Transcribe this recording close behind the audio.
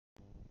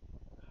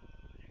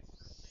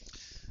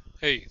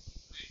Hey,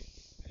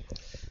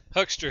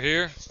 Huckster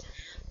here.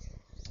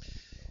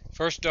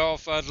 First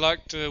off, I'd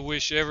like to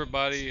wish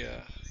everybody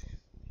a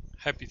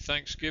happy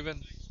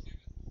Thanksgiving.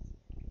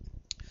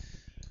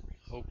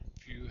 Hope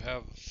you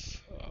have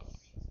uh,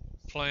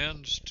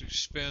 plans to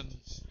spend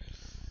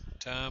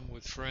time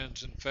with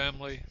friends and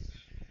family,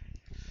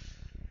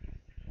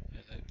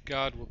 and that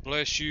God will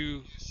bless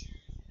you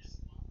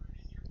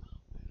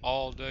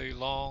all day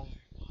long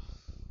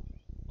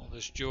on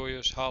this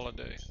joyous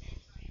holiday.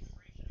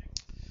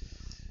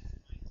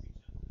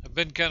 I've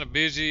been kind of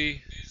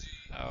busy.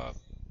 I've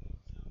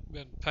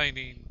been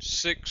painting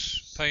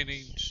 6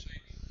 paintings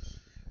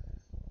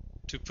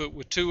to put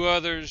with 2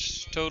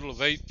 others, total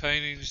of 8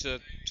 paintings that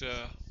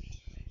uh,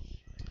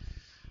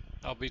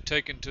 I'll be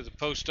taking to the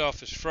post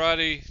office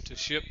Friday to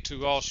ship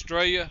to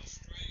Australia.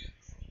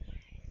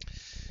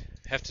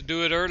 Have to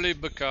do it early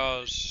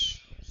because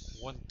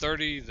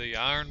 1:30 the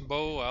Iron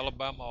Bowl,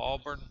 Alabama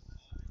Auburn,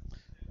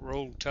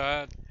 Roll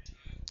Tide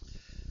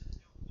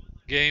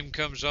game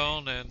comes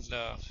on, and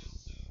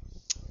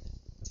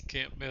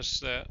can't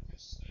miss that.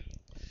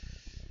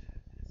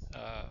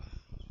 Uh,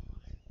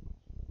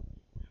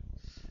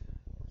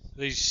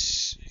 the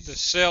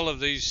sale of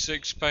these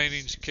 6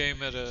 paintings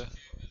came at a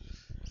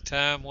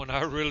time when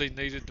I really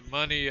needed the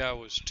money. I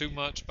was 2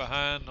 months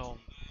behind on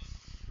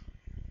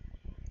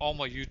all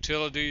my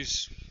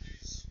utilities,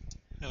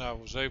 and I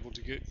was able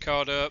to get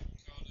caught up.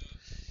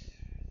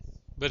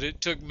 But it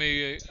took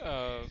me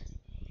a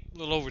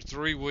little over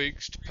 3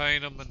 weeks to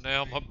paint them, and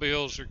now my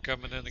bills are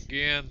coming in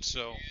again.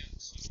 So,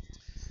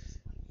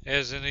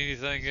 as in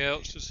anything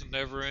else, it's a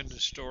never-ending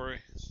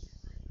story.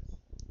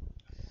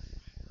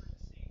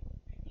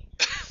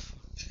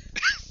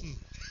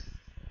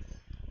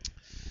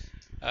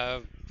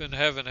 I've been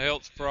having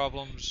health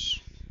problems.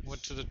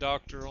 Went to the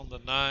doctor on the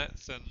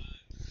 9th, and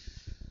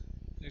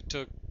he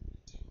took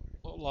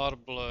a lot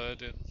of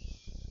blood and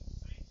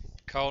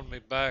called me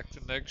back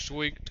the next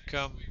week to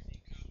come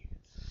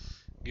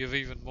give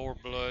even more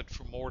blood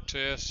for more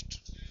tests.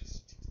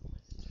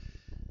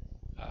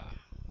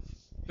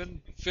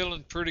 Been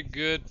feeling pretty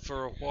good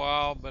for a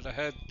while, but I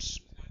had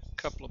a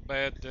couple of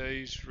bad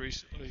days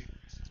recently.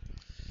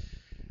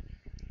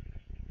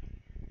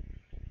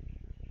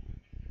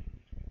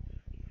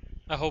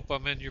 I hope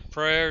I'm in your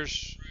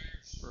prayers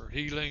for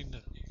healing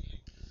and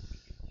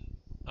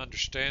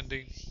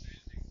understanding.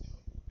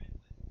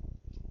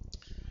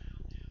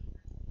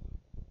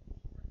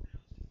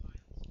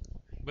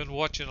 Been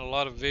watching a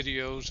lot of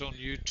videos on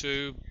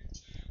YouTube.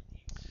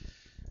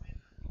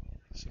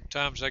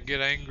 Sometimes I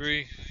get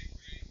angry.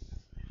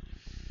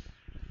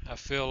 I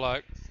feel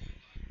like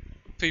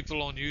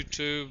people on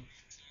YouTube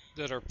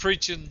that are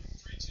preaching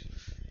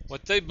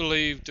what they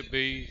believe to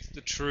be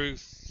the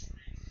truth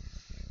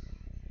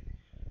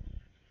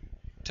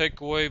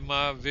take away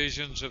my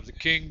visions of the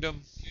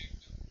kingdom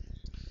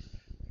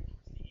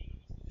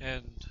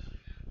and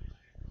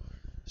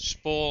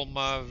spoil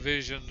my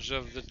visions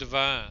of the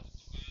divine.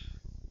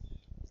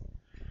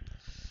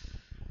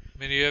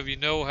 Many of you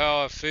know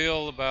how I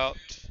feel about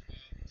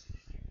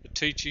the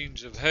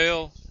teachings of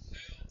hell,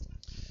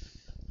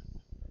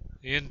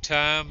 the end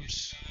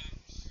times.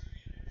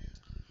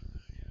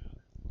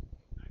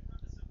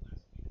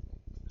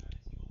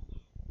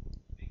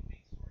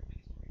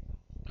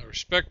 I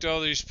respect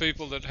all these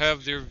people that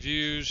have their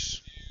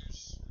views,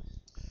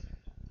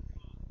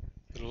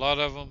 but a lot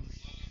of them,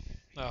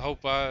 I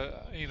hope I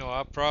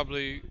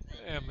probably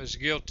am as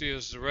guilty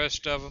as the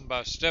rest of them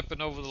by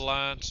stepping over the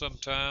line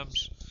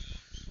sometimes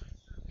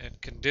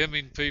and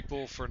condemning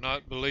people for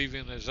not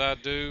believing as I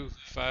do.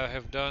 If I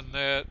have done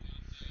that,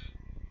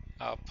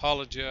 I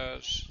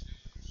apologize.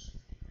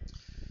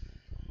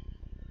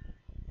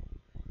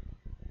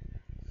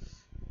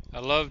 I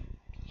love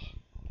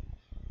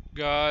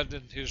God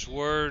and His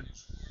Word.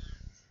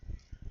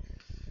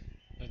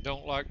 I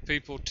don't like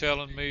people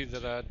telling me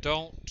that I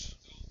don't.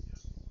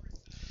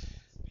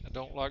 I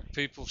don't like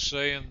people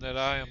saying that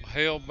I am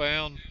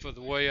hell-bound for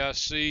the way I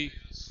see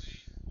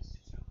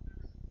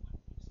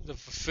the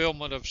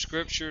fulfillment of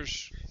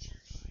scriptures.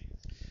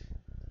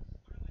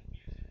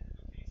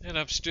 And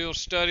I'm still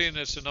studying.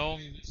 It's an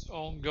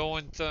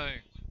ongoing thing.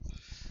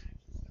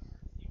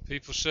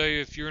 People say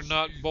if you're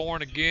not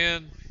born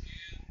again,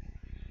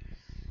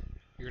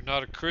 you're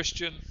not a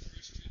Christian.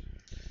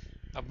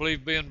 I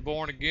believe being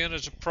born again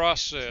is a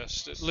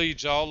process that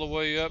leads all the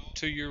way up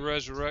to your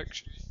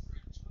resurrection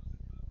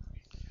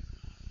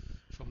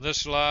from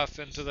this life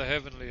into the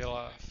heavenly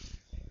life.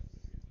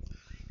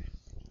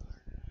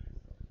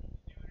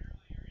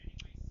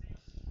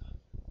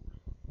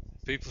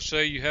 People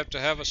say you have to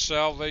have a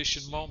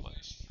salvation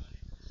moment.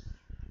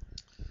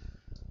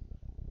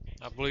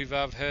 I believe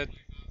I've had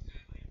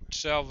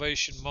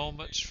salvation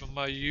moments from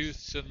my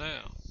youth to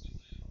now.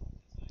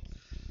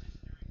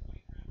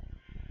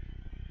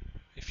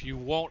 If you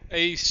want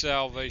a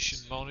salvation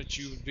moment,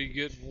 you would be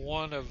getting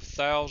one of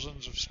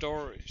thousands of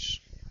stories.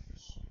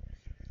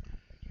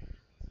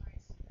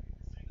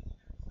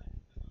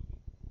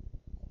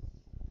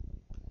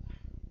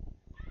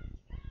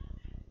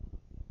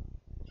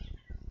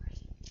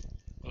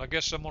 Well, I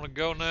guess I'm gonna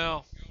go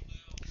now.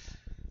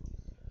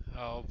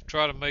 I'll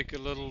try to make a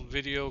little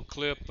video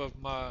clip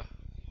of my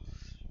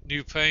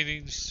new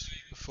paintings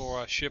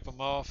before I ship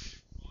them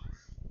off.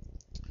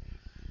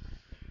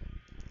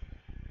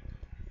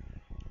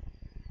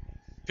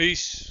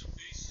 Peace,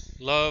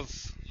 love,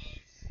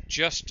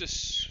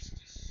 justice,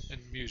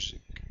 and music.